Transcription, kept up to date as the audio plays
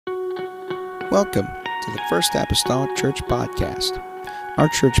Welcome to the First Apostolic Church Podcast. Our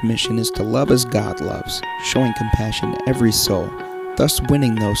church mission is to love as God loves, showing compassion to every soul, thus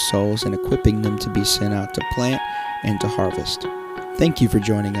winning those souls and equipping them to be sent out to plant and to harvest. Thank you for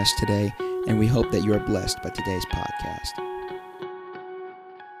joining us today, and we hope that you are blessed by today's podcast.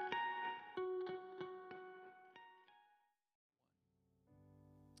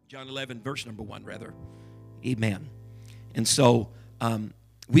 John 11, verse number 1, rather. Amen. And so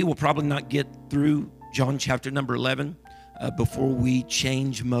we will probably not get through John chapter number 11 before we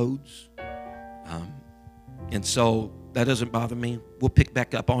change modes. And so that doesn't bother me. We'll pick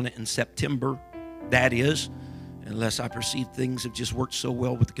back up on it in September. That is, unless I perceive things have just worked so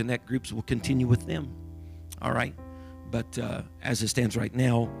well with the Connect groups, we'll continue with them. All right? But as it stands right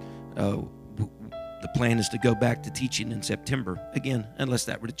now, the plan is to go back to teaching in September. Again, unless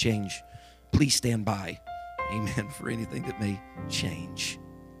that were to change, please stand by. Amen. For anything that may change.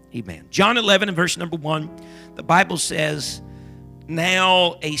 Amen. John 11 and verse number 1, the Bible says,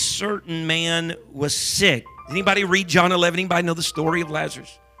 now a certain man was sick. Anybody read John 11? Anybody know the story of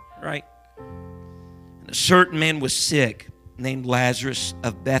Lazarus? Right? And a certain man was sick, named Lazarus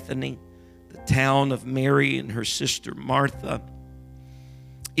of Bethany, the town of Mary and her sister Martha.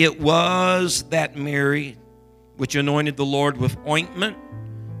 It was that Mary which anointed the Lord with ointment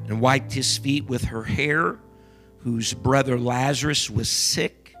and wiped his feet with her hair, whose brother Lazarus was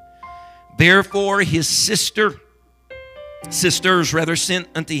sick. Therefore his sisters sent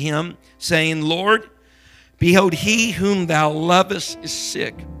unto him, saying, Lord, behold, he whom thou lovest is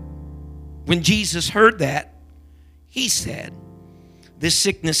sick. When Jesus heard that, he said, this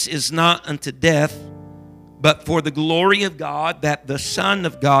sickness is not unto death, but for the glory of God, that the Son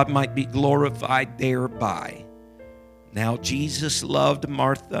of God might be glorified thereby. Now Jesus loved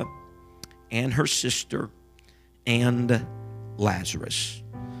Martha and her sister and Lazarus.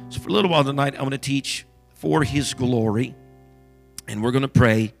 So for a little while tonight, I want to teach for his glory, and we're going to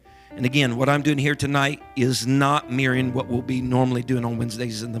pray. And again, what I'm doing here tonight is not mirroring what we'll be normally doing on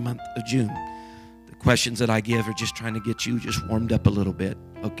Wednesdays in the month of June. The questions that I give are just trying to get you just warmed up a little bit,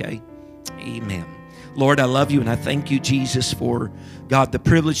 okay? Amen. Lord, I love you, and I thank you, Jesus, for, God, the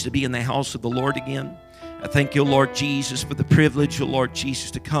privilege to be in the house of the Lord again. I thank you, Lord Jesus, for the privilege, Lord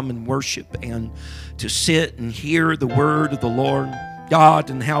Jesus, to come and worship and to sit and hear the word of the Lord, God,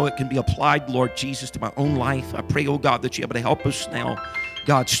 and how it can be applied, Lord Jesus, to my own life. I pray, oh God, that you're able to help us now.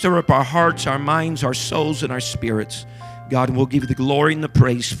 God, stir up our hearts, our minds, our souls, and our spirits. God, and we'll give you the glory and the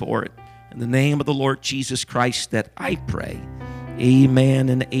praise for it. In the name of the Lord Jesus Christ that I pray. Amen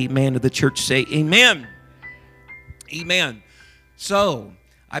and amen. To the church say amen. Amen. So,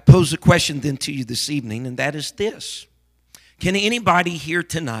 I pose a question then to you this evening, and that is this. Can anybody here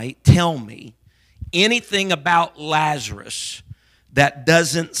tonight tell me anything about Lazarus that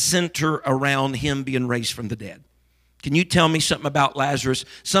doesn't center around him being raised from the dead? Can you tell me something about Lazarus,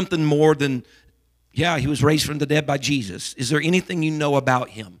 something more than, yeah, he was raised from the dead by Jesus? Is there anything you know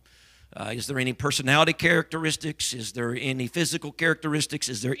about him? Is there any personality characteristics? Is there any physical characteristics?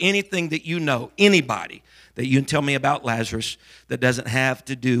 Is there anything that you know, anybody, that you can tell me about Lazarus that doesn't have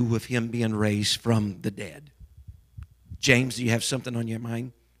to do with him being raised from the dead? James, do you have something on your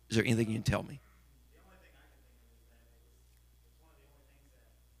mind? Is there anything you can tell me?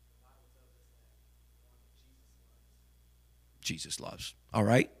 Jesus loves. All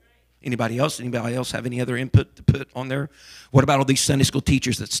right. Anybody else? Anybody else have any other input to put on there? What about all these Sunday school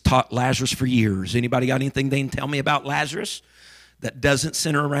teachers that's taught Lazarus for years? Anybody got anything they can tell me about Lazarus that doesn't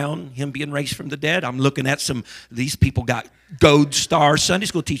center around him being raised from the dead? I'm looking at these people got gold star Sunday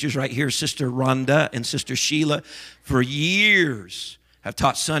school teachers right here. Sister Rhonda and Sister Sheila for years have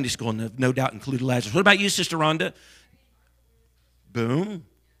taught Sunday school and have no doubt included Lazarus. What about you, Sister Rhonda? Boom.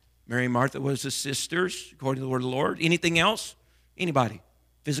 Mary and Martha was the sisters, according to the word of the Lord. Anything else? Anybody?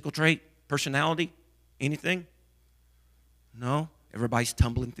 Physical trait, personality, anything? No? Everybody's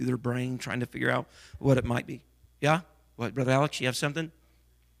tumbling through their brain trying to figure out what it might be. Yeah? What, Brother Alex, you have something?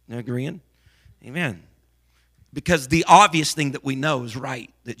 No agreeing? Amen. Because the obvious thing that we know is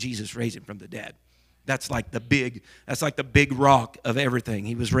right, that Jesus raised him from the dead. That's like the big rock of everything.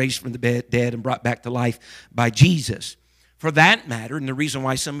 He was raised from the dead and brought back to life by Jesus. For that matter, and the reason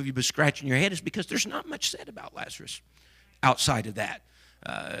why some of you have been scratching your head is because there's not much said about Lazarus outside of that.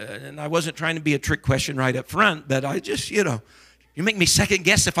 And I wasn't trying to be a trick question right up front, but I just, you make me second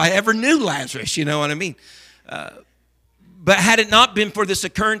guess if I ever knew Lazarus, you know what I mean? But had it not been for this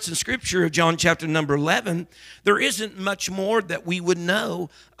occurrence in Scripture of John chapter number 11, there isn't much more that we would know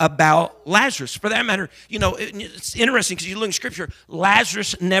about Lazarus. For that matter, it's interesting because you look in Scripture,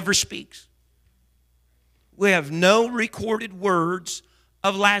 Lazarus never speaks. We have no recorded words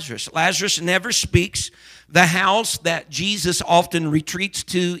of Lazarus. Lazarus never speaks. The house that Jesus often retreats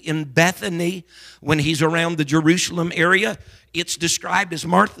to in Bethany when he's around the Jerusalem area, it's described as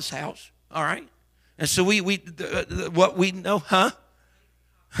Martha's house, all right? And so what we know, huh?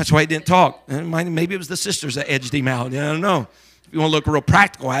 That's why he didn't talk. Maybe it was the sisters that edged him out. I don't know. If you want to look real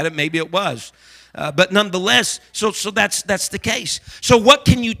practical at it, maybe it was. But nonetheless, so that's the case. So what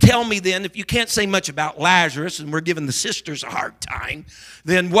can you tell me then, if you can't say much about Lazarus, and we're giving the sisters a hard time,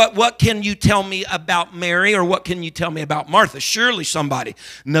 then what can you tell me about Mary, or what can you tell me about Martha? Surely somebody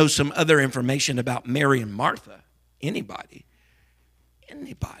knows some other information about Mary and Martha. Anybody?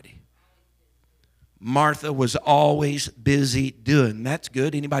 Martha was always busy doing. That's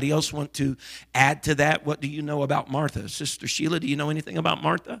good. Anybody else want to add to that? What do you know about Martha? Sister Sheila, do you know anything about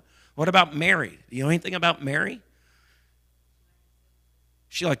Martha? What about Mary? Do you know anything about Mary?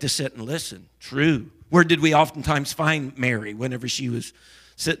 She liked to sit and listen. True. Where did we oftentimes find Mary whenever she was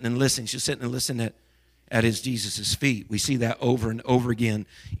sitting and listening? She was sitting and listening at Jesus' feet. We see that over and over again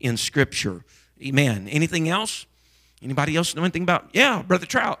in Scripture. Amen. Anything else? Anybody else know anything about? Yeah, Brother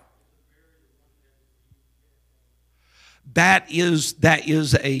Trout. That is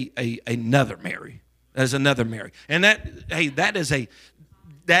another Mary. That is another Mary. And that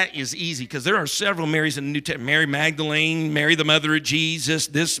is easy, because there are several Marys in the New Testament. Mary Magdalene, Mary the mother of Jesus,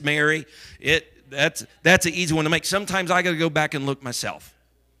 this Mary. That's an easy one to make. Sometimes I got to go back and look myself.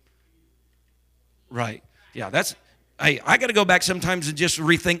 Right. Yeah, I got to go back sometimes and just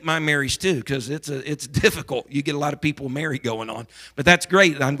rethink my Marys too, because it's difficult. You get a lot of people Mary going on. But that's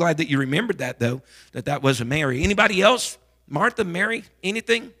great. I'm glad that you remembered that, though, that was a Mary. Anybody else? Martha, Mary,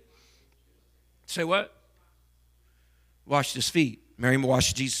 anything? Say what? Washed his feet. Mary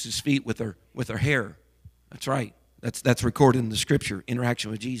washed Jesus' feet with her hair. That's right. That's recorded in the Scripture,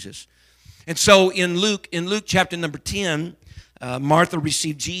 interaction with Jesus. And so in Luke chapter number 10, Martha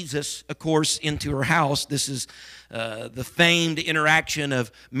received Jesus, of course, into her house. This is the famed interaction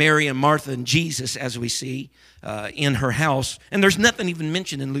of Mary and Martha and Jesus, as we see in her house. And there's nothing even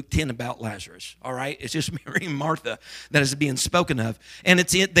mentioned in Luke 10 about Lazarus, all right? It's just Mary and Martha that is being spoken of. And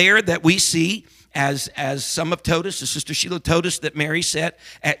it's there that we see, as some have told us, as Sister Sheila told us, that Mary sat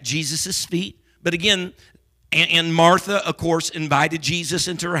at Jesus' feet. But again, and Martha, of course, invited Jesus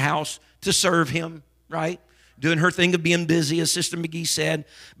into her house to serve him, right? Doing her thing of being busy, as Sister McGee said.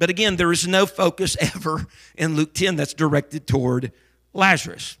 But again, there is no focus ever in Luke 10 that's directed toward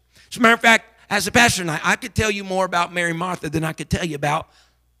Lazarus. As a matter of fact, as a pastor tonight, I could tell you more about Mary and Martha than I could tell you about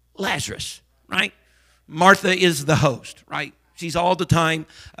Lazarus, right? Martha is the host, right? She's all the time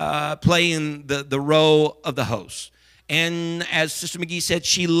playing the role of the host. And as Sister McGee said,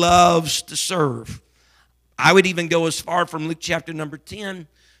 she loves to serve. I would even go as far from Luke chapter number 10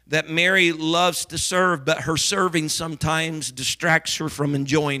 that Mary loves to serve, but her serving sometimes distracts her from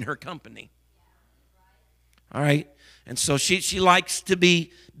enjoying her company. All right? And so she likes to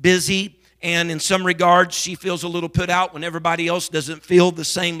be busy, and in some regards, she feels a little put out when everybody else doesn't feel the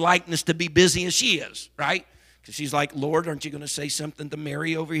same likeness to be busy as she is, right? Because she's like, Lord, aren't you going to say something to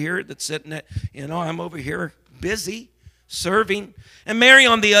Mary over here that's sitting at, I'm over here busy serving. And Mary,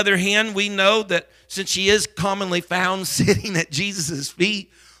 on the other hand, we know that since she is commonly found sitting at Jesus'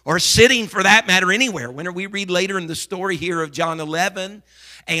 feet, or sitting for that matter anywhere. When we read later in the story here of John 11,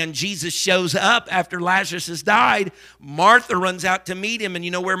 and Jesus shows up after Lazarus has died, Martha runs out to meet him, and you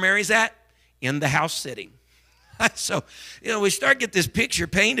know where Mary's at? In the house sitting. So, we start to get this picture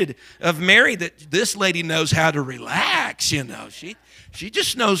painted of Mary, that this lady knows how to relax, She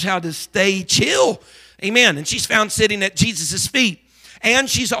just knows how to stay chill. Amen. And she's found sitting at Jesus' feet. And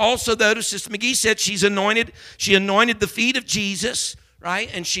she's also, though, as Sister McGee said, she anointed the feet of Jesus,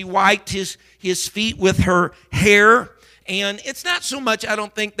 right? And she wiped his feet with her hair. And it's not so much, I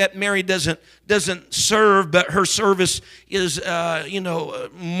don't think, that Mary doesn't serve, but her service is,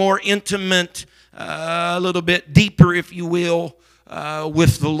 more intimate, a little bit deeper, if you will,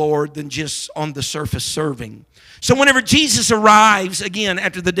 with the Lord than just on the surface serving. So whenever Jesus arrives, again,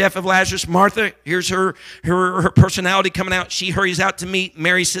 after the death of Lazarus, Martha, here's her personality coming out. She hurries out to meet.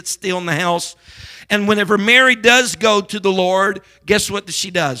 Mary sits still in the house. And whenever Mary does go to the Lord, guess what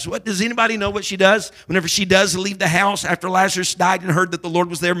she does? Does anybody know what she does? Whenever she does leave the house after Lazarus died and heard that the Lord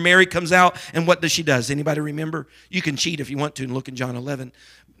was there, Mary comes out, and what does she do? Anybody remember? You can cheat if you want to and look in John 11,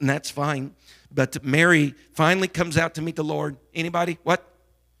 and that's fine. But Mary finally comes out to meet the Lord. Anybody? What?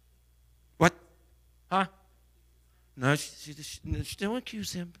 Huh? No, she still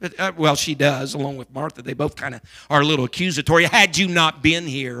accuse him. But, she does, along with Martha. They both kind of are a little accusatory. Had you not been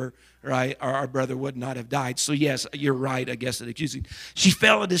here, right, our brother would not have died. So, yes, you're right, I guess, at accusing. She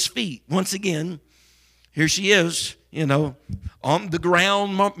fell at his feet. Once again, Here she is, on the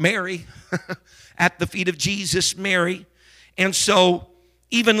ground, Mary, at the feet of Jesus, Mary. And so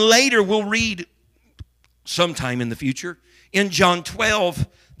even later we'll read sometime in the future in John 12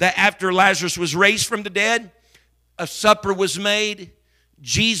 that after Lazarus was raised from the dead, a supper was made,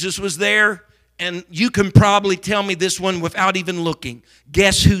 Jesus was there, and you can probably tell me this one without even looking.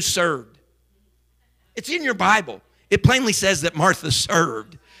 Guess who served? It's in your Bible. It plainly says that Martha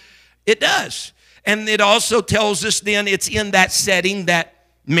served. It does. And it also tells us then it's in that setting that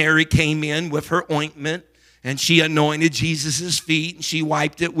Mary came in with her ointment and she anointed Jesus' feet and she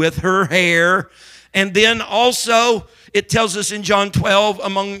wiped it with her hair. And then also it tells us in John 12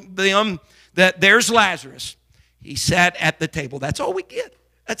 among them that there's Lazarus. He sat at the table. That's all we get.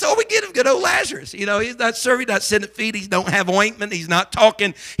 That's all we get of good old Lazarus. He's not serving, not sitting at feet. He don't have ointment. He's not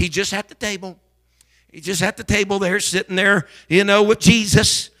talking. He's just at the table. He's just at the table there, sitting there, with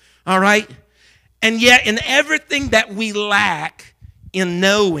Jesus. All right? And yet in everything that we lack in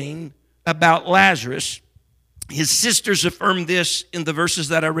knowing about Lazarus, his sisters affirm this in the verses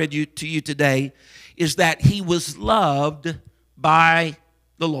that I read to you today, is that he was loved by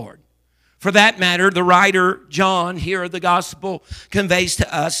the Lord. For that matter, the writer John here of the gospel conveys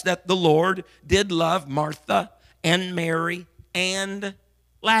to us that the Lord did love Martha and Mary and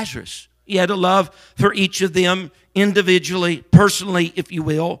Lazarus. He had a love for each of them individually, personally, if you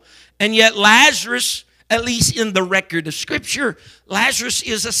will. And yet Lazarus, at least in the record of Scripture, Lazarus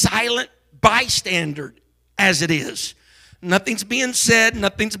is a silent bystander as it is. Nothing's being said,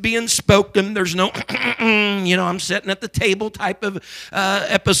 nothing's being spoken. There's no, I'm sitting at the table type of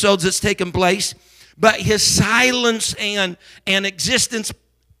episodes that's taken place. But his silence and existence,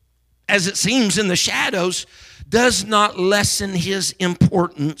 as it seems in the shadows, does not lessen his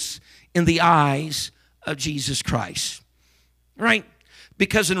importance in the eyes of Jesus Christ. Right?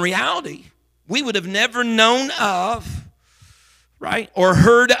 Because in reality, we would have never known of, right, or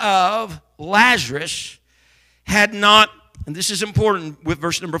heard of Lazarus had not, and this is important with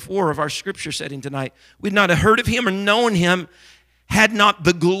verse number 4 of our scripture setting tonight, we'd not have heard of him or known him had not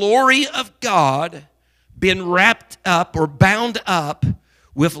the glory of God been wrapped up or bound up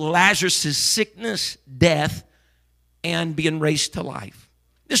with Lazarus' sickness, death, and being raised to life.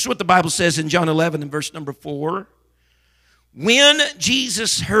 This is what the Bible says in John 11 and verse number 4. When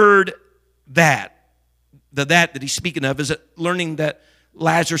Jesus heard that he's speaking of is learning that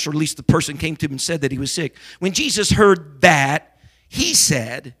Lazarus, or at least the person came to him and said that he was sick. When Jesus heard that, he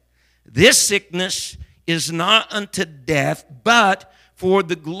said, "This sickness is not unto death, but for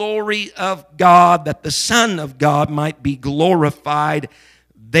the glory of God, that the Son of God might be glorified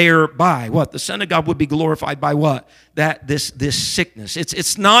thereby." What? The Son of God would be glorified by what? That this sickness.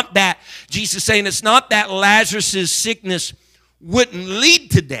 It's not that, Jesus is saying, it's not that Lazarus' sickness wouldn't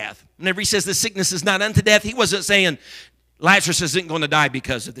lead to death. Whenever he says the sickness is not unto death, he wasn't saying Lazarus isn't going to die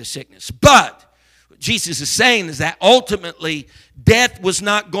because of this sickness. But what Jesus is saying is that ultimately death was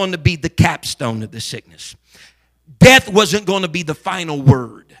not going to be the capstone of the sickness. Death wasn't going to be the final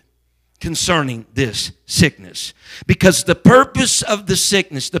word concerning this sickness. Because the purpose of the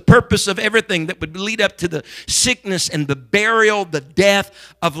sickness, the purpose of everything that would lead up to the sickness and the burial, the death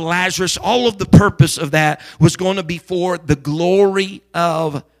of Lazarus, all of the purpose of that was going to be for the glory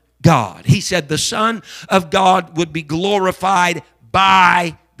of God. He said the Son of God would be glorified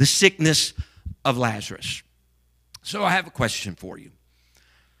by the sickness of Lazarus. So I have a question for you.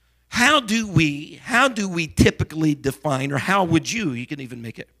 How do we typically define, or how would you can even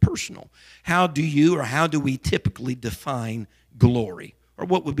make it personal, how do we typically define glory? Or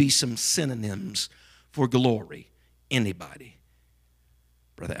what would be some synonyms for glory? Anybody?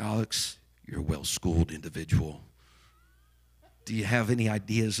 Brother Alex, you're a well-schooled individual. Do you have any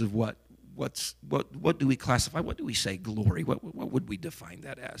ideas of what do we classify? What do we say glory? What would we define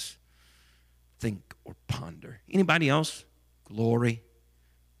that as? Think or ponder. Anybody else? Glory.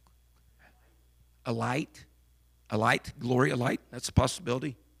 A light, glory, a light. That's a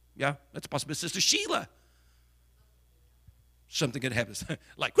possibility. Yeah, that's a possibility. Sister Sheila. Something could happen.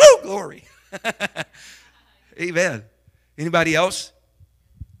 Like, woo, glory. Amen. Anybody else?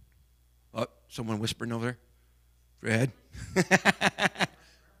 Oh, someone whispering over there. Fred.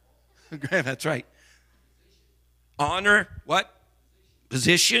 Graham, that's right. Honor, what?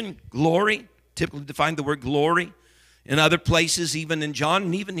 Position, glory. Typically define the word glory. In other places, even in John,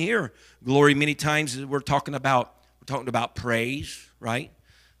 and even here, glory many times we're talking about praise, right?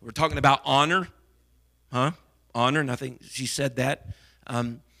 We're talking about honor, honor, and I think she said that.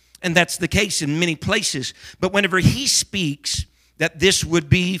 And that's the case in many places. But whenever he speaks, that this would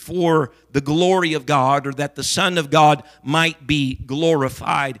be for the glory of God, or that the Son of God might be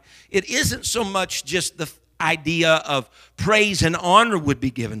glorified. It isn't so much just the idea of praise and honor would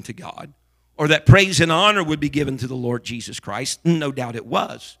be given to God, or that praise and honor would be given to the Lord Jesus Christ. No doubt it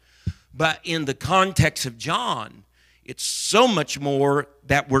was. But in the context of John, it's so much more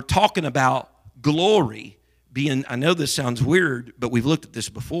that we're talking about glory being, I know this sounds weird, but we've looked at this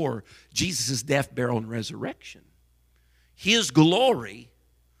before, Jesus' death, burial, and resurrection. His glory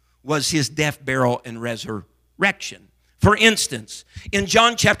was his death, burial, and resurrection. For instance, in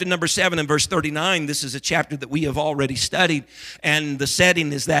John chapter number 7 and verse 39, this is a chapter that we have already studied, and the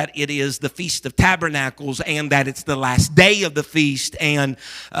setting is that it is the Feast of Tabernacles and that it's the last day of the feast, and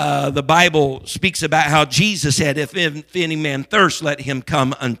the Bible speaks about how Jesus said, if any man thirst, let him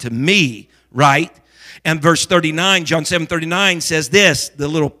come unto me, right? And verse 39, John 7:39 says this,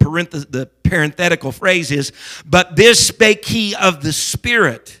 the parenthetical phrase is, but this spake he of the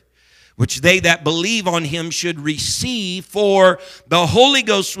Spirit, which they that believe on him should receive, for the Holy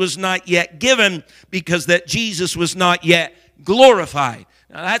Ghost was not yet given, because that Jesus was not yet glorified.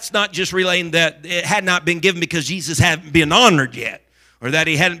 Now that's not just relating that it had not been given because Jesus hadn't been honored yet, or that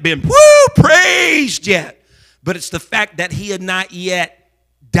he hadn't been praised yet, but it's the fact that he had not yet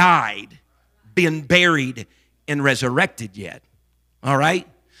died, been buried, and resurrected yet. All right?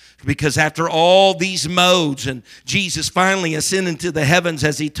 Because after all these modes, and Jesus finally ascended to the heavens,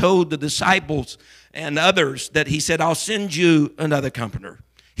 as he told the disciples and others, that he said, I'll send you another comforter.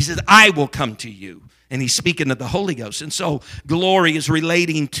 He says, I will come to you. And he's speaking of the Holy Ghost. And so glory is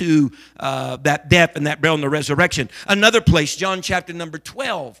relating to that death and that burial and the resurrection. Another place, John chapter number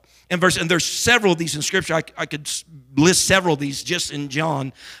 12. And there's several of these in Scripture. I could list several of these just in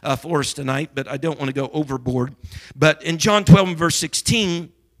John for us tonight, but I don't want to go overboard. But in John 12 and verse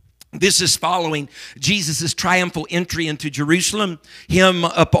 16, this is following Jesus' triumphal entry into Jerusalem, him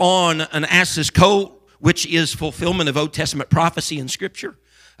upon an ass's coat, which is fulfillment of Old Testament prophecy in Scripture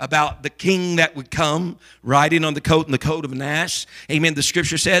about the king that would come riding on the coat and the coat of an ass. Amen. The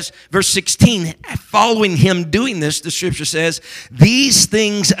Scripture says, verse 16, following him doing this, the Scripture says, these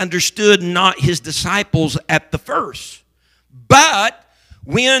things understood not his disciples at the first, but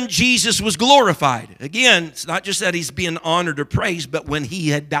when Jesus was glorified. Again, it's not just that he's being honored or praised, but when he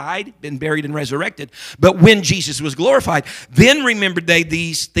had died, been buried, and resurrected. But when Jesus was glorified, then remembered they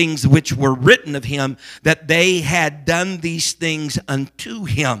these things which were written of him, that they had done these things unto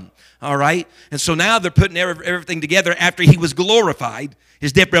him. All right? And so now they're putting everything together after he was glorified,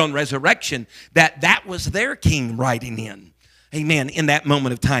 his death, burial, and resurrection, that was their king riding in. Amen, in that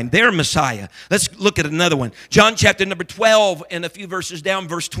moment of time. Their Messiah. Let's look at another one. John chapter number 12 and a few verses down,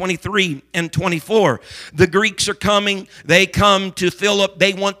 verse 23 and 24. The Greeks are coming. They come to Philip.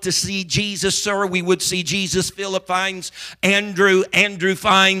 They want to see Jesus. Sir, we would see Jesus. Philip finds Andrew. Andrew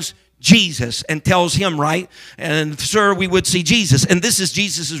finds Jesus and tells him, right? And sir, we would see Jesus. And this is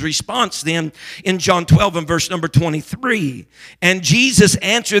Jesus' response then in John 12 and verse number 23. And Jesus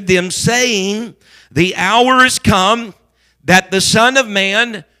answered them, saying, the hour is come that the Son of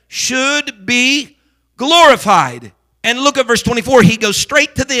Man should be glorified. And look at verse 24. He goes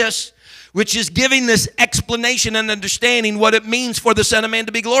straight to this, which is giving this explanation and understanding what it means for the Son of Man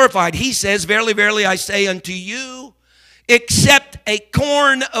to be glorified. He says, verily, verily, I say unto you, except a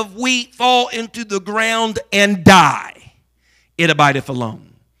corn of wheat fall into the ground and die, it abideth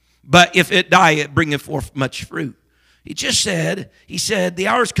alone. But if it die, it bringeth forth much fruit. He said, the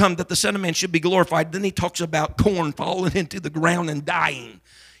hour has come that the Son of Man should be glorified. Then he talks about corn falling into the ground and dying.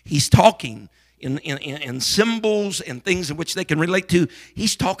 He's talking in symbols and things in which they can relate to.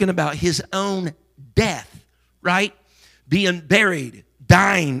 He's talking about his own death, right? Being buried,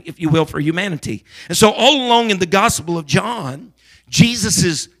 dying, if you will, for humanity. And so all along in the Gospel of John,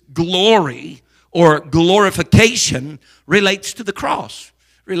 Jesus' glory or glorification relates to the cross,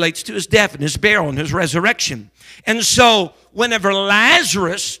 relates to his death and his burial and his resurrection. And so whenever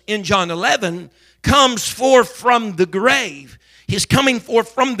Lazarus in John 11 comes forth from the grave, his coming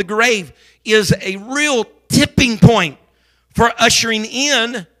forth from the grave is a real tipping point for ushering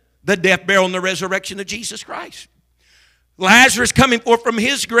in the death, burial, and the resurrection of Jesus Christ. Lazarus coming forth from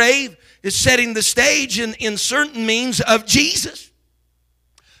his grave is setting the stage in certain means of Jesus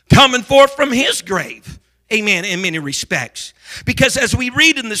coming forth from his grave. Amen, in many respects. Because as we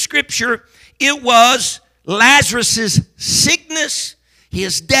read in the Scripture, it was Lazarus' sickness,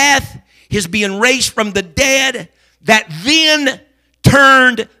 his death, his being raised from the dead, that then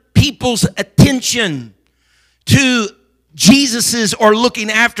turned people's attention to Jesus's, or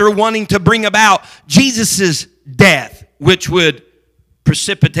looking after, wanting to bring about Jesus's death, which would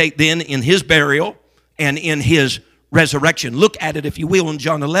precipitate then in his burial and in his resurrection. Look at it, if you will, in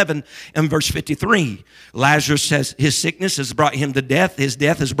John 11 and verse 53. Lazarus says his sickness has brought him to death. His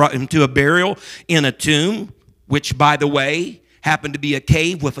death has brought him to a burial in a tomb, which, by the way, happened to be a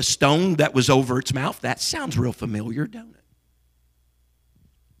cave with a stone that was over its mouth. That sounds real familiar, don't it?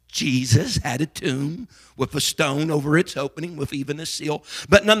 Jesus had a tomb with a stone over its opening with even a seal.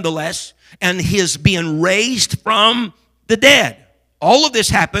 But nonetheless, and his being raised from the dead. All of this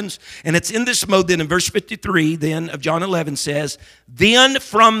happens, and it's in this mode then in verse 53 then of John 11 says, then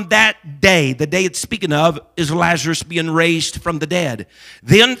from that day, the day it's speaking of is Lazarus being raised from the dead.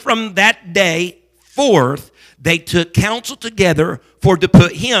 Then from that day forth, they took counsel together for to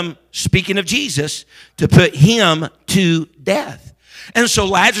put him, speaking of Jesus, to put him to death. And so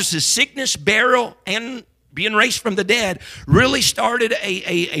Lazarus' sickness, burial, and being raised from the dead really started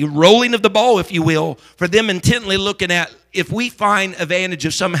a rolling of the ball, if you will, for them intently looking at, if we find advantage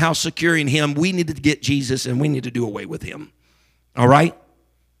of somehow securing him, we need to get Jesus and we need to do away with him. All right?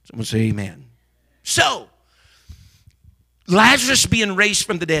 Someone say amen. So, Lazarus being raised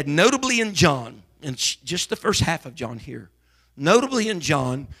from the dead, notably in John, and just the first half of John here, notably in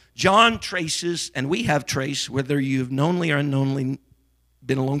John, John traces, and we have traced, whether you've knowingly or unknowingly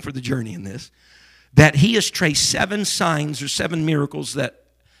been along for the journey in this, that he has traced 7 signs or 7 miracles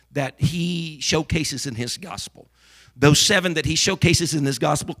that he showcases in his gospel. Those 7 that he showcases in his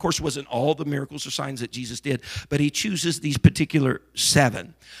gospel, of course, wasn't all the miracles or signs that Jesus did, but he chooses these particular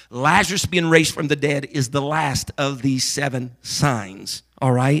 7. Lazarus being raised from the dead is the last of these 7 signs.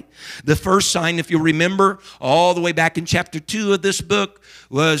 All right? The first sign, if you'll remember, all the way back in chapter 2 of this book,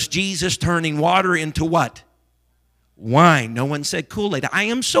 was Jesus turning water into what? Wine. No one said Kool-Aid. I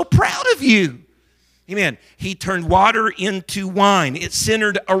am so proud of you. Amen. He turned water into wine. It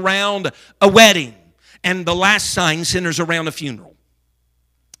centered around a wedding. And the last sign centers around a funeral,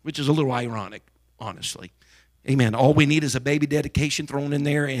 which is a little ironic, honestly. Amen. All we need is a baby dedication thrown in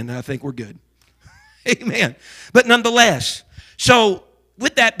there, and I think we're good. Amen. But nonetheless, so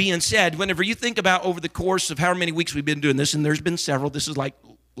with that being said, whenever you think about over the course of however many weeks we've been doing this, and there's been several, this is like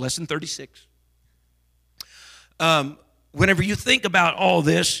lesson 36. Whenever you think about all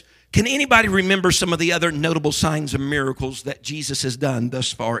this, can anybody remember some of the other notable signs and miracles that Jesus has done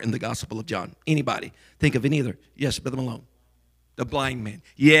thus far in the Gospel of John? Anybody? Think of any other? Yes, Brother Malone. The blind man.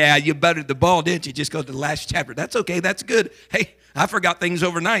 Yeah, you buttered the ball, didn't you? Just go to the last chapter. That's okay. That's good. Hey, I forgot things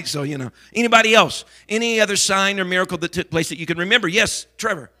overnight, so, you know. Anybody else? Any other sign or miracle that took place that you can remember? Yes,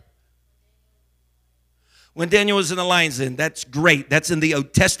 Trevor. When Daniel was in the lion's den. That's great. That's in the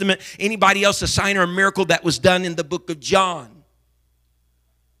Old Testament. Anybody else a sign or a miracle that was done in the book of John?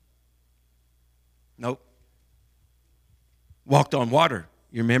 Nope. Walked on water.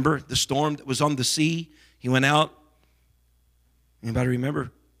 You remember the storm that was on the sea? He went out. Anybody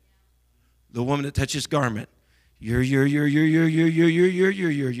remember? The woman that touched his garment. Your little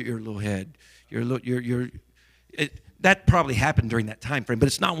head. That probably happened during that time frame, but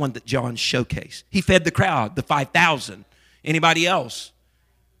it's not one that John showcased. He fed the crowd, the 5,000. Anybody else?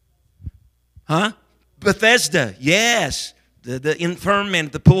 Huh? Bethesda, yes. The infirm man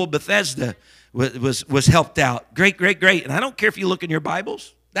at the pool of Bethesda was helped out. Great. And I don't care if you look in your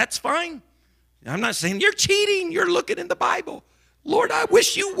Bibles. That's fine. I'm not saying you're cheating. You're looking in the Bible. Lord, I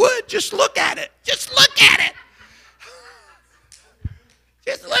wish you would. Just look at it. Just look at it.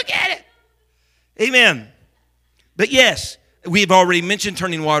 Just look at it. Amen. But yes, we've already mentioned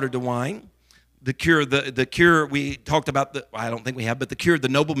turning water to wine. The cure we talked about, I don't think we have, but the cure of the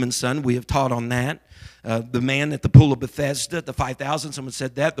nobleman's son, we have taught on that. The man at the pool of Bethesda, the 5,000, someone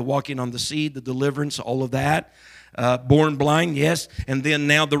said that. The walking on the sea, the deliverance, all of that. Born blind, yes. And then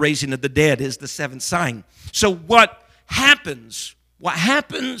now the raising of the dead is the 7th sign. So what happens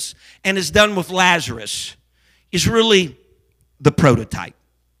and is done with Lazarus is really the prototype.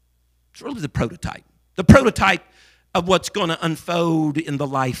 It's really the prototype. The prototype of what's going to unfold in the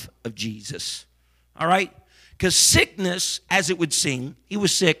life of Jesus. All right? Because sickness, as it would seem, he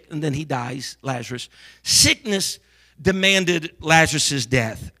was sick and then he dies, Lazarus. Sickness demanded Lazarus'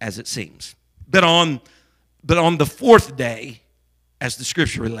 death, as it seems. But on the 4th day, as the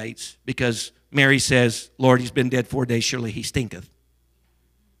scripture relates, because Mary says, Lord, he's been dead 4 days, surely he stinketh.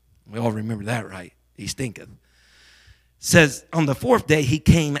 We all remember that, right? He stinketh. Says on the 4th day, he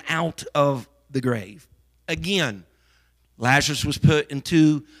came out of the grave. Again, Lazarus was put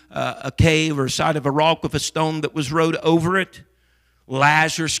into a cave or side of a rock with a stone that was rolled over it.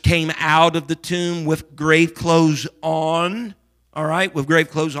 Lazarus came out of the tomb with grave clothes on, all right, with grave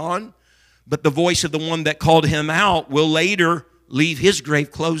clothes on. But the voice of the one that called him out will later leave his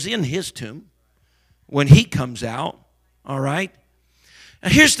grave clothes in his tomb when he comes out, all right. Now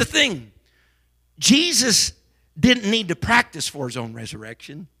here's the thing. Jesus didn't need to practice for his own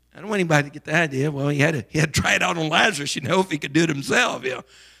resurrection. I don't want anybody to get the idea. Well, he had to try it out on Lazarus, if he could do it himself.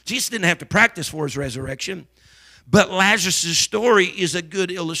 Jesus didn't have to practice for his resurrection. But Lazarus' story is a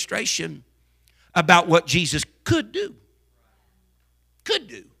good illustration about what Jesus could do. Could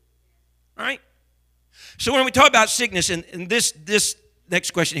do. All right? So when we talk about sickness, and this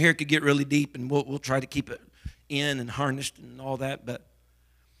next question here could get really deep, and we'll try to keep it in and harnessed and all that. But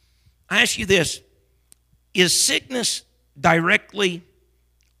I ask you this. Is sickness directly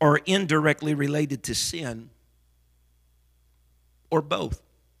or indirectly related to sin, or both?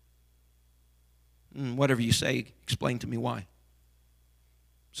 Whatever you say, explain to me why.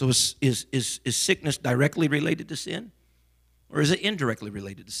 So is sickness directly related to sin? Or is it indirectly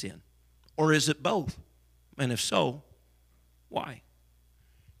related to sin? Or is it both? And if so, why?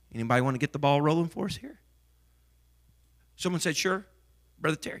 Anybody want to get the ball rolling for us here? Someone said, sure.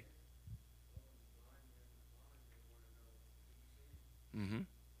 Brother Terry. Mm-hmm.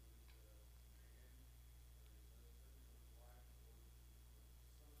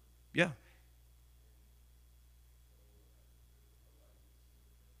 Yeah.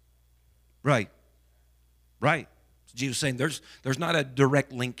 Right. Right. Jesus was saying there's not a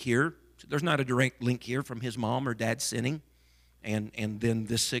direct link here. There's not a direct link here from his mom or dad sinning and then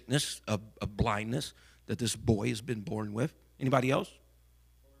this sickness of blindness that this boy has been born with. Anybody else?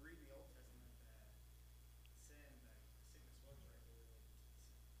 Well, we read in the Old Testament that sickness was directly related to sin.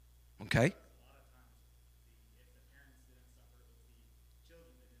 Okay. A lot of times, if the parents didn't suffer, it was the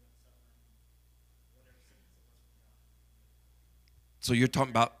children that ended up suffering whatever sickness it was from God. So you're talking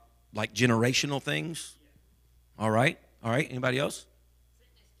about like generational things? Yeah. All right. All right. Anybody else?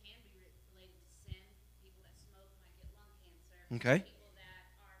 Sickness can be related to sin. People that smoke might get lung cancer. Okay. People that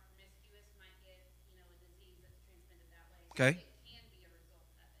are promiscuous might get, a disease that's transmitted that way. So Okay. it can be a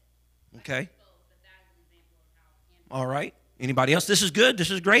result of it. Okay. Both, but that is an example of how it can be. All right. Anybody else? This is good. This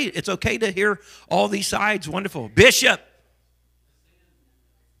is great. It's okay to hear all these sides. Wonderful. Bishop.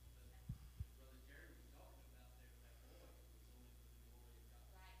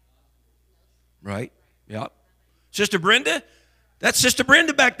 Right. Yep. Sister Brenda. That's Sister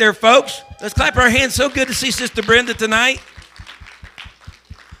Brenda back there, folks. Let's clap our hands. So good to see Sister Brenda tonight.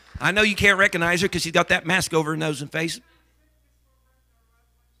 I know you can't recognize her because she's got that mask over her nose and face.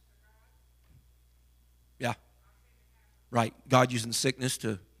 Yeah. Right. God using sickness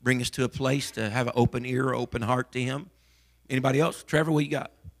to bring us to a place to have an open ear, open heart to him. Anybody else? Trevor, what you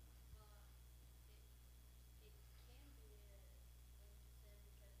got?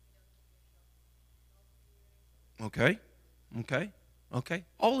 Okay. Okay. Okay.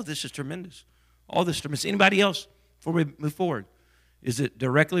 All of this is tremendous. All this is tremendous. Anybody else before we move forward? Is it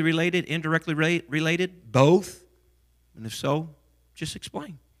directly related, indirectly related, both? And if so, just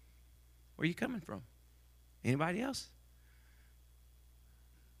explain. Where are you coming from? Anybody else?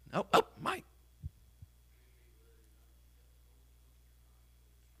 Oh, Mike.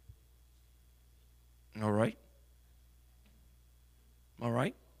 All right. All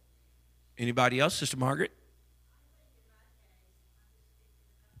right. Anybody else? Sister Margaret?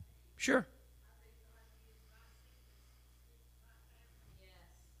 Sure.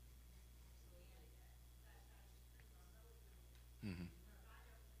 Mm-hmm.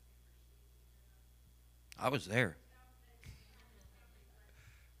 I was there.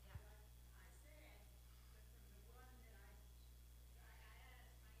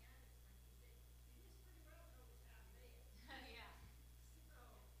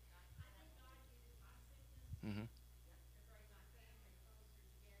 Mm-hmm.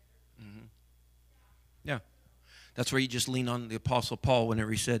 Mm-hmm. Yeah. That's where you just lean on the Apostle Paul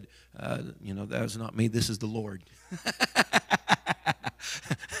whenever he said, that is not me, this is the Lord.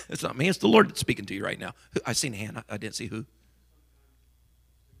 It's not me, it's the Lord that's speaking to you right now. I seen a hand, I didn't see who.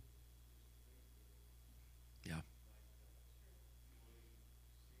 Yeah.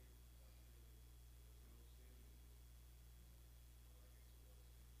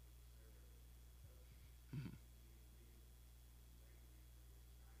 Mm-hmm.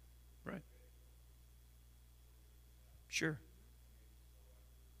 Right. Sure.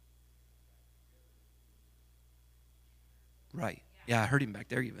 Right. Yeah, I heard him back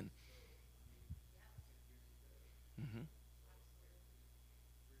there even. Mm-hmm.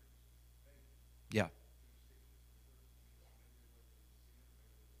 Yeah.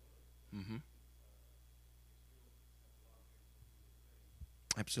 Mm-hmm.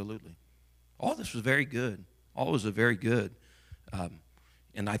 Absolutely. All this was very good. All was very good.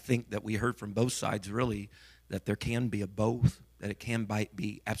 And I think that we heard from both sides really that there can be a both, that it can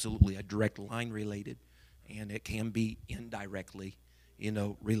be absolutely a direct line related, and it can be indirectly,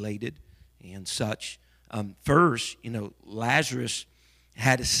 related and such. First, Lazarus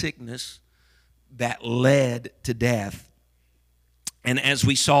had a sickness that led to death. And as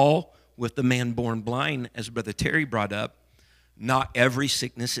we saw with the man born blind, as Brother Terry brought up, not every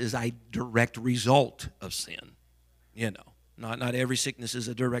sickness is a direct result of sin. Not every sickness is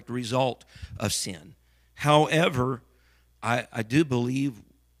a direct result of sin. However, I do believe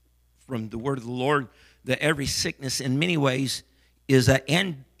from the word of the Lord that every sickness in many ways is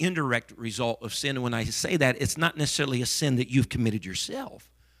an indirect result of sin. And when I say that, it's not necessarily a sin that you've committed yourself,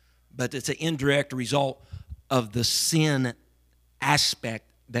 but it's an indirect result of the sin aspect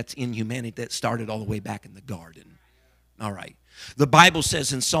that's in humanity that started all the way back in the garden. All right. The Bible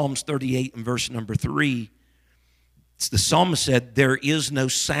says in Psalms 38 and verse number 3, the psalmist said, "There is no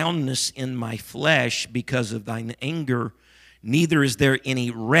soundness in my flesh because of thine anger, neither is there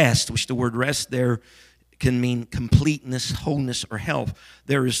any rest," which the word rest there can mean completeness, wholeness, or health.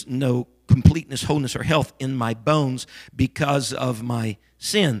 There is no completeness, wholeness, or health in my bones because of my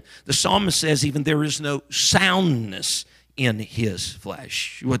sin. The psalmist says even there is no soundness in his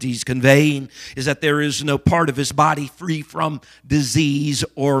flesh. What he's conveying is that there is no part of his body free from disease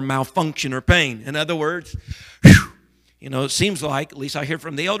or malfunction or pain. In other words, it seems like, at least I hear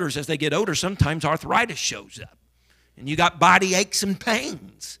from the elders, as they get older, sometimes arthritis shows up. And you got body aches and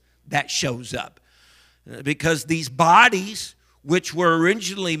pains that shows up. Because these bodies, which were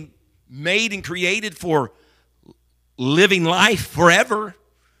originally made and created for living life forever,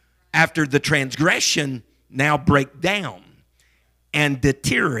 after the transgression, now break down and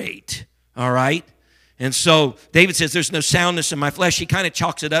deteriorate. All right? And so David says, there's no soundness in my flesh. He kind of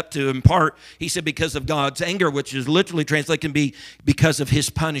chalks it up to, in part, he said, because of God's anger, which is literally translated can be because of his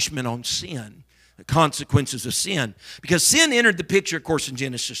punishment on sin, the consequences of sin. Because sin entered the picture, of course, in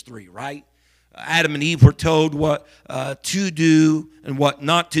Genesis 3, right? Adam and Eve were told what to do and what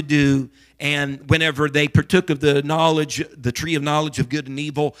not to do. And whenever they partook of the tree of knowledge of good and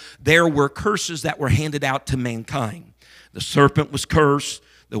evil, there were curses that were handed out to mankind. The serpent was cursed.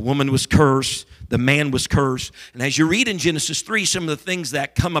 The woman was cursed. The man was cursed. And as you read in Genesis 3, some of the things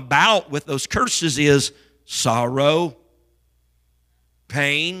that come about with those curses is sorrow,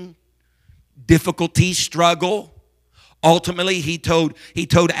 pain, difficulty, struggle. Ultimately, he told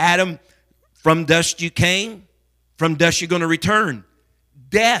Adam, from dust you came, from dust you're going to return.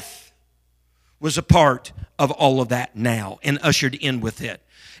 Death was a part of all of that now and ushered in with it.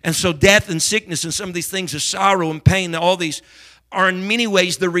 And so death and sickness and some of these things of sorrow and pain, all these are in many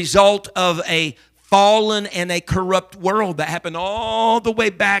ways the result of a fallen and a corrupt world that happened all the way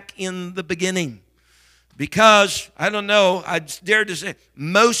back in the beginning. Because, I don't know, I dare to say,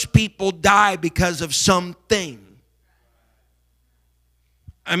 most people die because of something.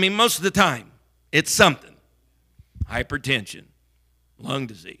 I mean, most of the time, it's something. Hypertension, lung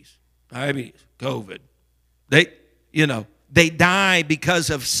disease, diabetes, COVID. They die because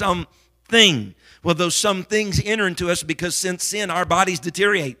of something. Well, those some things enter into us because since sin, our bodies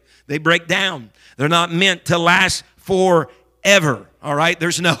deteriorate. They break down. They're not meant to last forever. All right?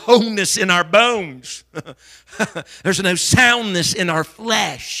 There's no wholeness in our bones. There's no soundness in our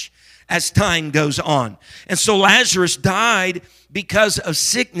flesh as time goes on. And so Lazarus died because of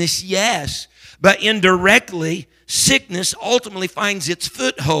sickness, yes, but indirectly, sickness ultimately finds its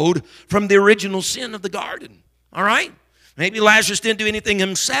foothold from the original sin of the garden. All right? Maybe Lazarus didn't do anything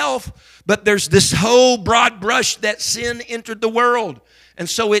himself, but there's this whole broad brush that sin entered the world. And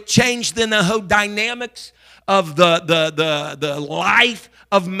so it changed then the whole dynamics of the life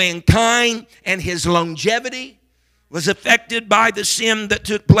of mankind, and his longevity was affected by the sin that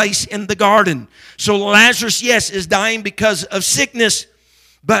took place in the garden. So Lazarus, yes, is dying because of sickness,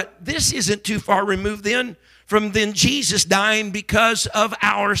 but this isn't too far removed then from Jesus dying because of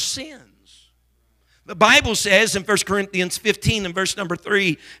our sins. The Bible says in 1 Corinthians 15 and verse number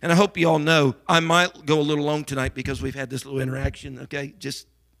 3, and I hope you all know, I might go a little long tonight because we've had this little interaction, okay? Just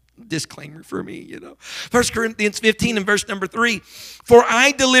disclaimer for me, 1 Corinthians 15 and verse number 3, "For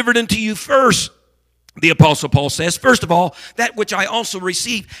I delivered unto you first," the Apostle Paul says, "first of all, that which I also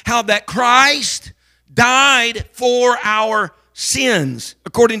received, how that Christ died for our sins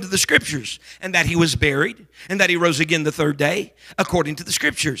according to the Scriptures, and that he was buried, and that he rose again the third day according to the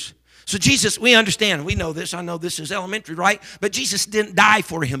Scriptures." So Jesus, we understand, we know this, I know this is elementary, right? But Jesus didn't die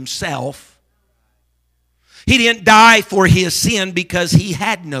for himself. He didn't die for his sin because he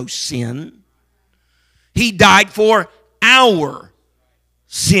had no sin. He died for our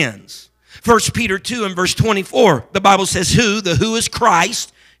sins. 1 Peter 2 and verse 24, the Bible says the who is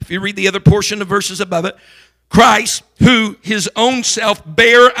Christ. If you read the other portion of verses above it, Christ, who his own self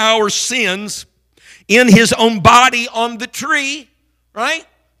bare our sins in his own body on the tree, right?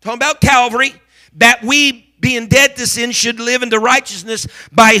 Talking about Calvary, that we, being dead to sin, should live into righteousness,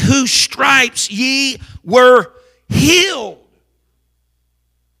 by whose stripes ye were healed.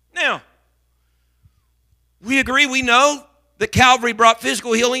 Now, we agree, we know that Calvary brought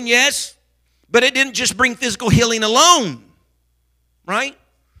physical healing, yes, but it didn't just bring physical healing alone, right?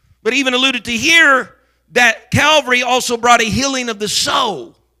 But even alluded to here that Calvary also brought a healing of the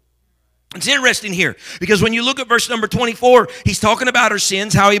soul. It's interesting here because when you look at verse number 24, he's talking about our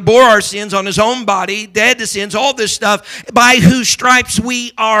sins, how he bore our sins on his own body, dead to sins, all this stuff, by whose stripes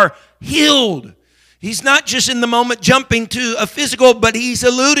we are healed. He's not just in the moment jumping to a physical, but he's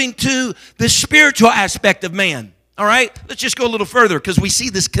alluding to the spiritual aspect of man. All right, let's just go a little further because we see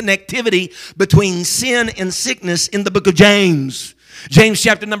this connectivity between sin and sickness in the book of James. James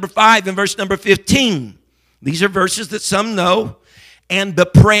chapter number 5 and verse number 15. These are verses that some know. And the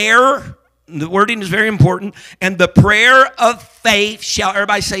prayer, the wording is very important, and the prayer of faith shall,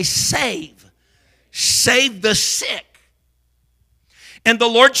 everybody say, save. Save the sick. And the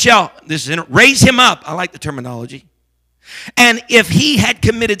Lord shall, raise him up. I like the terminology. And if he had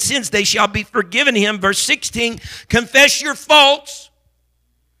committed sins, they shall be forgiven him. Verse 16, confess your faults.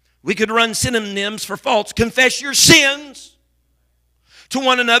 We could run synonyms for faults. Confess your sins to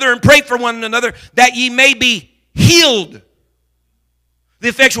one another and pray for one another that ye may be healed. The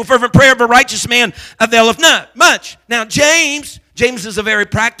effectual fervent prayer of a righteous man availeth not much. Now James is a very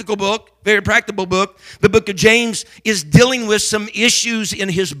practical book, very practical book. The book of James is dealing with some issues in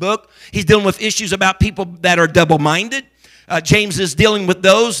his book. He's dealing with issues about people that are double-minded. James is dealing with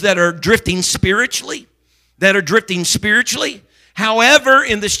those that are drifting spiritually, However,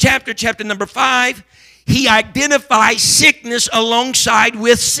 in this chapter number 5, he identifies sickness alongside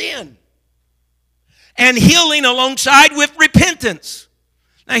with sin and healing alongside with repentance.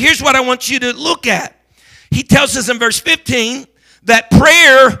 Now, here's what I want you to look at. He tells us in verse 15 that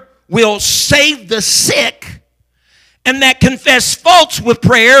prayer will save the sick and that confess faults with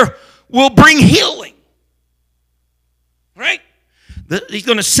prayer will bring healing. Right? He's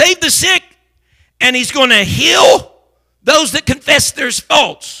going to save the sick and he's going to heal those that confess their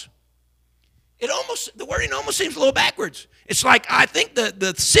faults. The wording almost seems a little backwards. It's like I think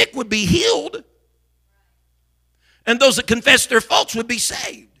the sick would be healed and those that confess their faults would be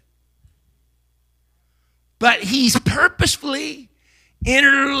saved. But he's purposefully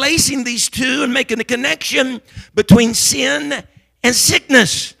interlacing these two and making a connection between sin and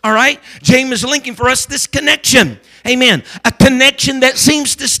sickness. All right? James is linking for us this connection. Amen. A connection that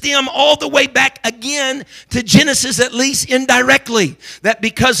seems to stem all the way back again to Genesis, at least indirectly. That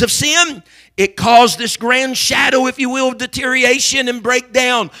because of sin, it caused this grand shadow, if you will, of deterioration and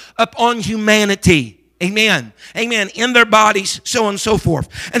breakdown upon humanity. Amen. Amen. In their bodies, so on and so forth.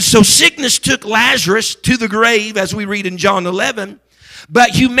 And so sickness took Lazarus to the grave, as we read in John 11.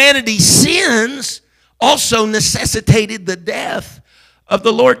 But humanity's sins also necessitated the death of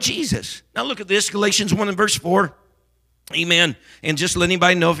the Lord Jesus. Now look at this, Galatians 1 and verse 4. Amen. And just let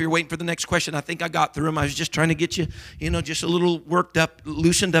anybody know if you're waiting for the next question. I think I got through them. I was just trying to get you, just a little worked up,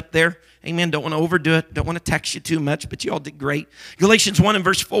 loosened up there. Amen. Don't want to overdo it. Don't want to tax you too much, but you all did great. Galatians 1 and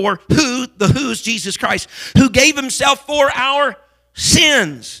verse 4. Who is Jesus Christ, who gave himself for our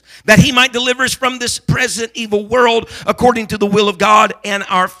sins, that he might deliver us from this present evil world according to the will of God and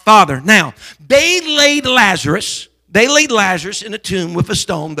our Father. Now, they laid Lazarus in a tomb with a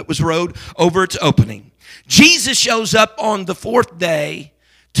stone that was rolled over its opening. Jesus shows up on the fourth day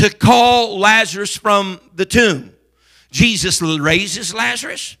to call Lazarus from the tomb. Jesus raises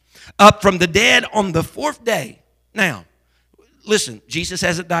Lazarus up from the dead on the fourth day. Now, listen, Jesus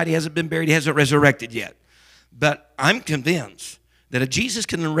hasn't died, he hasn't been buried, he hasn't resurrected yet. But I'm convinced that if Jesus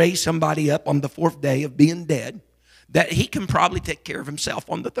can raise somebody up on the fourth day of being dead, that he can probably take care of himself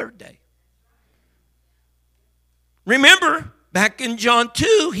on the third day. Remember, back in John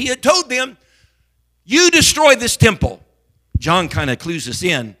 2, he had told them, you destroy this temple. John kind of clues us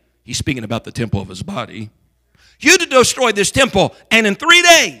in. He's speaking about the temple of his body. You to destroy this temple, and in 3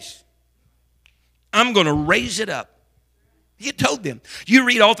 days, I'm going to raise it up. He had told them. You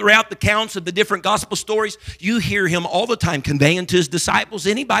read all throughout the accounts of the different gospel stories, you hear him all the time conveying to his disciples,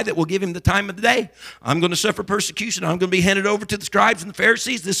 anybody that will give him the time of the day, I'm going to suffer persecution. I'm going to be handed over to the scribes and the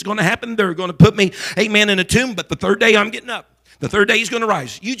Pharisees. This is going to happen. They're going to put me, amen, in a tomb, but the third day I'm getting up. The third day he's going to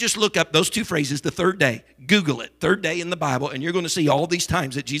rise. You just look up those two phrases, the third day. Google it, third day in the Bible, and you're going to see all these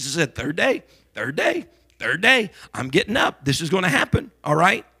times that Jesus said, third day, third day, third day. I'm getting up. This is going to happen, all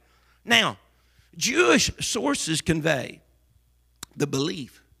right? Now, Jewish sources convey the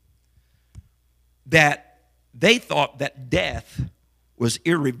belief that they thought that death was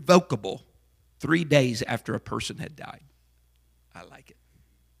irrevocable 3 days after a person had died. I like it.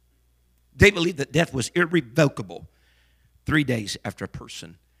 They believed that death was irrevocable 3 days after a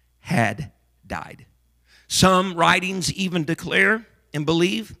person had died. Some writings even declare and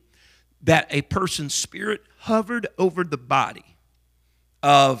believe that a person's spirit hovered over the body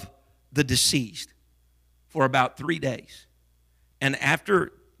of the deceased for about 3 days. And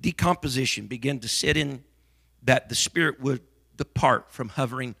after decomposition began to set in, that the spirit would depart from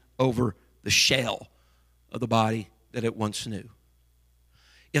hovering over the shell of the body that it once knew.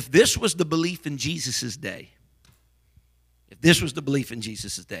 If this was the belief in Jesus' day,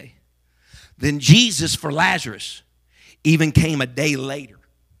 then Jesus for Lazarus even came a day later.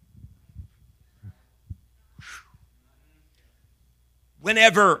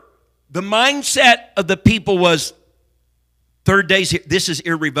 Whenever the mindset of the people was 3rd day, this is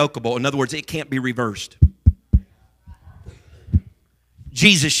irrevocable. In other words, it can't be reversed.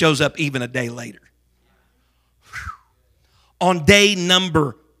 Jesus shows up even a day later. On day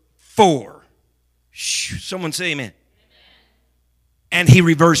number 4. Someone say amen. And he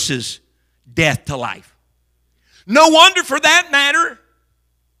reverses death to life. No wonder for that matter.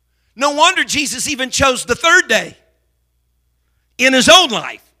 No wonder Jesus even chose the 3rd day in his own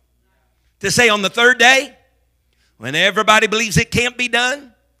life to say on the 3rd day, when everybody believes it can't be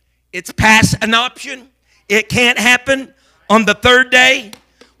done, it's past an option, it can't happen. On the 3rd day,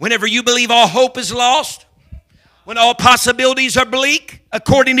 whenever you believe all hope is lost, when all possibilities are bleak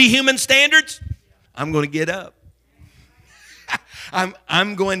according to human standards, I'm going to get up.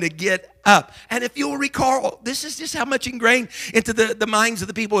 I'm going to get up. And if you'll recall, this is just how much ingrained into the minds of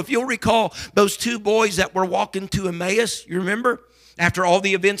the people. If you'll recall those 2 boys that were walking to Emmaus, you remember? After all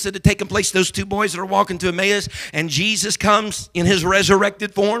the events that had taken place, those 2 boys that are walking to Emmaus, and Jesus comes in his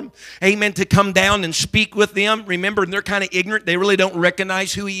resurrected form, amen, to come down and speak with them. Remember, they're kind of ignorant. They really don't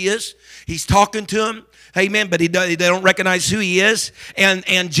recognize who he is. He's talking to them, amen, but they don't recognize who he is.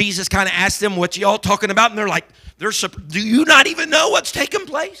 And Jesus kind of asked them, what y'all talking about? And they're like, do you not even know what's taken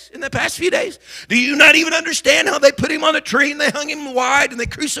place in the past few days? Do you not even understand how they put him on a tree and they hung him wide and they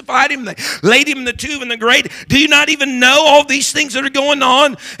crucified him and they laid him in the tomb and the grave? Do you not even know all these things that are going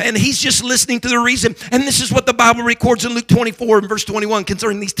on? And he's just listening to the reason. And this is what the Bible records in Luke 24 and verse 21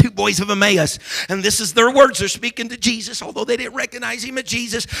 concerning these 2 boys of Emmaus. And this is their words. They're speaking to Jesus, although they didn't recognize him as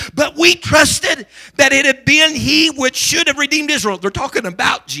Jesus. But we trusted that it had been he which should have redeemed Israel. They're talking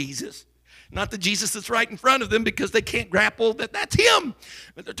about Jesus. Not the Jesus that's right in front of them, because they can't grapple that that's him.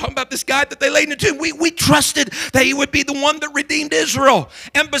 But they're talking about this guy that they laid in the tomb. We trusted that he would be the one that redeemed Israel.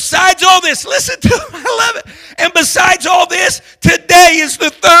 And besides all this, listen to him, I love it. And besides all this, today is the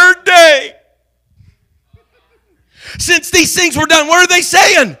 3rd day since these things were done. What are they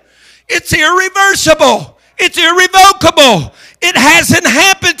saying? It's irreversible. It's irrevocable. It hasn't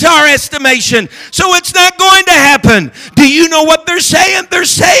happened to our estimation, so it's not going to happen. Do you know what they're saying? They're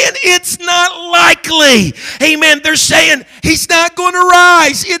saying it's not likely. Amen. They're saying he's not going to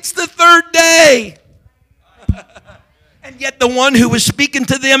rise. It's the 3rd day. And yet the one who was speaking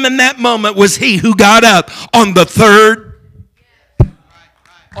to them in that moment was he who got up on the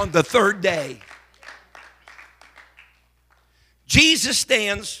 3rd day. Jesus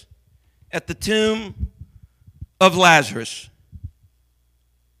stands at the tomb of Lazarus.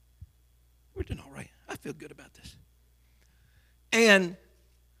 We're doing all right. I feel good about this. And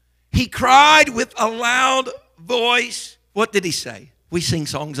he cried with a loud voice. What did he say? We sing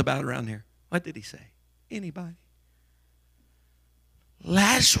songs about it around here. What did he say? Anybody?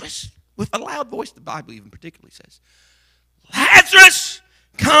 Lazarus, with a loud voice, the Bible even particularly says, Lazarus,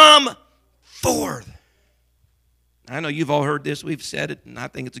 come forth. I know you've all heard this. We've said it, and I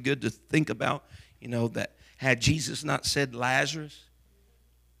think it's good to think about, that had Jesus not said Lazarus,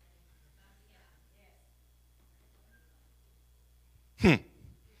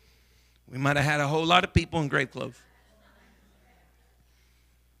 we might have had a whole lot of people in grave clothes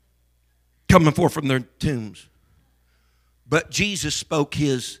coming forth from their tombs. But Jesus spoke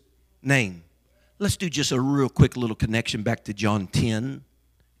his name. Let's do just a real quick little connection back to John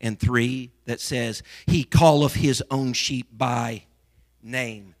 10:3 that says, he calleth his own sheep by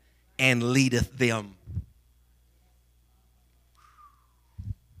name and leadeth them.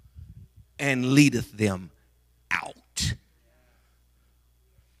 And leadeth them out.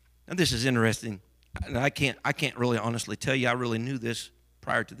 Now this is interesting. And I can't really honestly tell you I really knew this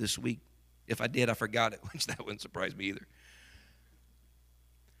prior to this week. If I did, I forgot it, which that wouldn't surprise me either.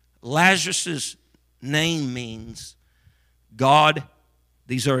 Lazarus' name means God.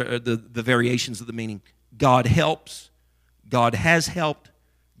 These are the variations of the meaning. God helps. God has helped.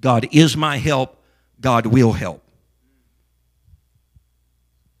 God is my help. God will help.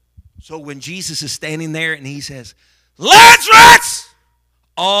 So when Jesus is standing there and he says, Lazarus,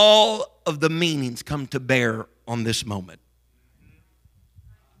 all of the meanings come to bear on this moment.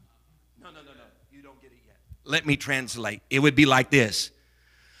 No. You don't get it yet. Let me translate. It would be like this.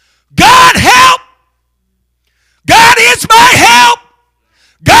 God help! God is my help!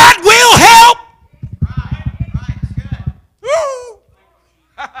 God will help! Woo!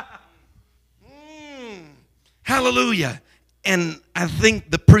 Hallelujah. And I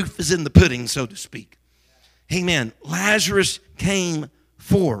think the proof is in the pudding, so to speak. Amen. Lazarus came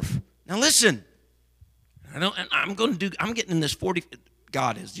forth. Now listen. I'm getting in this 40.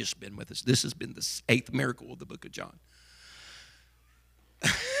 God has just been with us. This has been the 8th miracle of the book of John.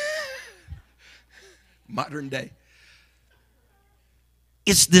 Modern day.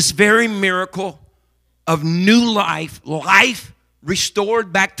 It's this very miracle of new life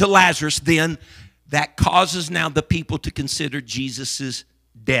restored back to Lazarus then, that causes now the people to consider Jesus'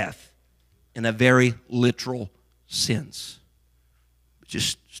 death in a very literal sense.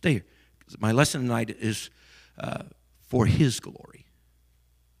 Just stay here. My lesson tonight is for his glory.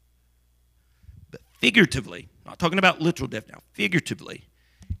 But figuratively, not talking about literal death now, figuratively,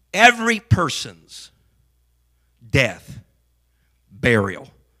 every person's death, burial,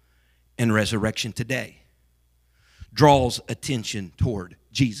 and resurrection today draws attention toward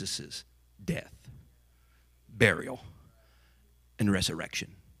Jesus' death, burial, and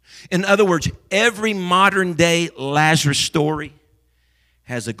resurrection. In other words, every modern day Lazarus story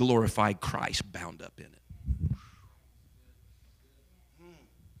has a glorified Christ bound up in it.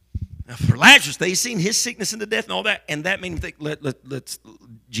 Now for Lazarus, they seen his sickness and the death and all that, and that made him think, let's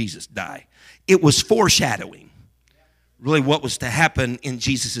Jesus die. It was foreshadowing really what was to happen in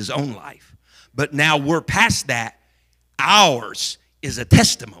Jesus' own life. But now we're past that. Ours is a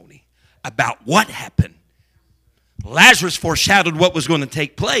testimony about what happened. Lazarus foreshadowed what was going to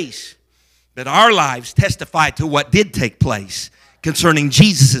take place, but our lives testify to what did take place concerning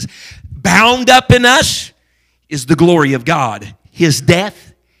Jesus. Bound up in us is the glory of God, his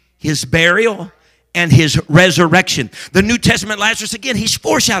death, his burial, and his resurrection. The New Testament Lazarus, again, he's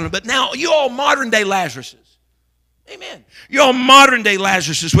foreshadowing, but now you all modern day Lazaruses. Amen. You all modern day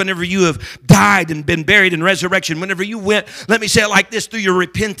Lazaruses, whenever you have died and been buried in resurrection, whenever you went, let me say it like this, through your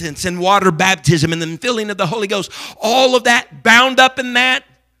repentance and water baptism and the filling of the Holy Ghost, all of that, bound up in that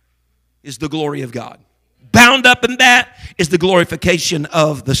is the glory of God. Bound up in that is the glorification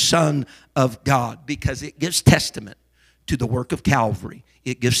of the Son of God, because it gives testament to the work of Calvary.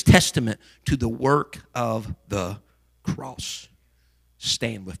 It gives testament to the work of the cross.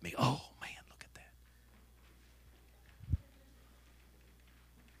 Stand with me. Oh, man, look at that.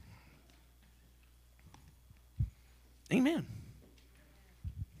 Amen.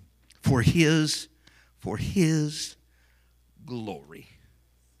 For his glory.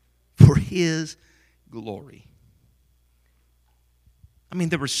 For his glory. I mean,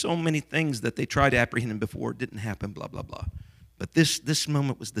 there were so many things that they tried to apprehend him before. It didn't happen, blah, blah, blah. But this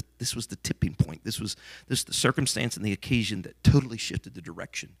moment was the tipping point. This was the circumstance and the occasion that totally shifted the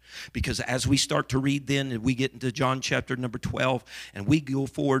direction. Because as we start to read then, and we get into John chapter number 12, and we go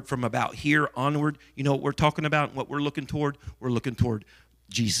forward from about here onward, you know what we're talking about and what we're looking toward? We're looking toward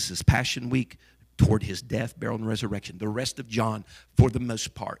Jesus' Passion Week, toward his death, burial, and resurrection. The rest of John, for the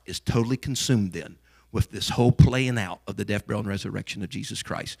most part, is totally consumed then with this whole playing out of the death, burial, and resurrection of Jesus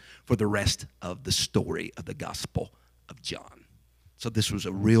Christ for the rest of the story of the Gospel of John. So this was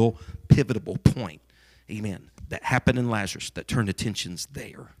a real pivotal point, amen, that happened in Lazarus that turned attentions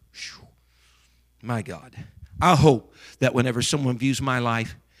there. Whew. My God. I hope that whenever someone views my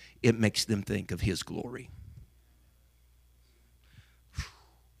life, it makes them think of his glory. Whew.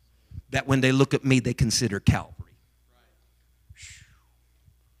 That when they look at me, they consider Calvary. Whew.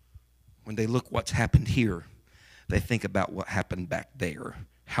 When they look what's happened here, they think about what happened back there.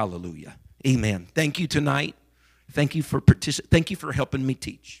 Hallelujah. Amen. Thank you tonight. Thank you for helping me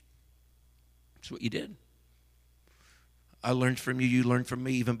teach. That's what you did. I learned from you. You learned from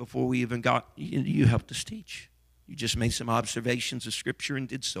me even before we even got, you helped us teach. You just made some observations of Scripture and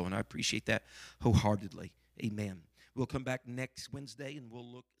did so, and I appreciate that wholeheartedly. Amen. We'll come back next Wednesday, and we'll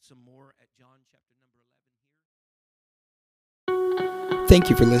look some more at John chapter number 11 here. Thank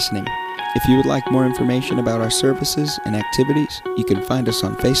you for listening. If you would like more information about our services and activities, you can find us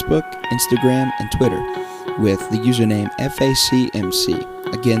on Facebook, Instagram, and Twitter with the username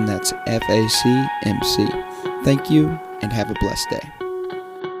FACMC. Again, that's FACMC. Thank you, and have a blessed day.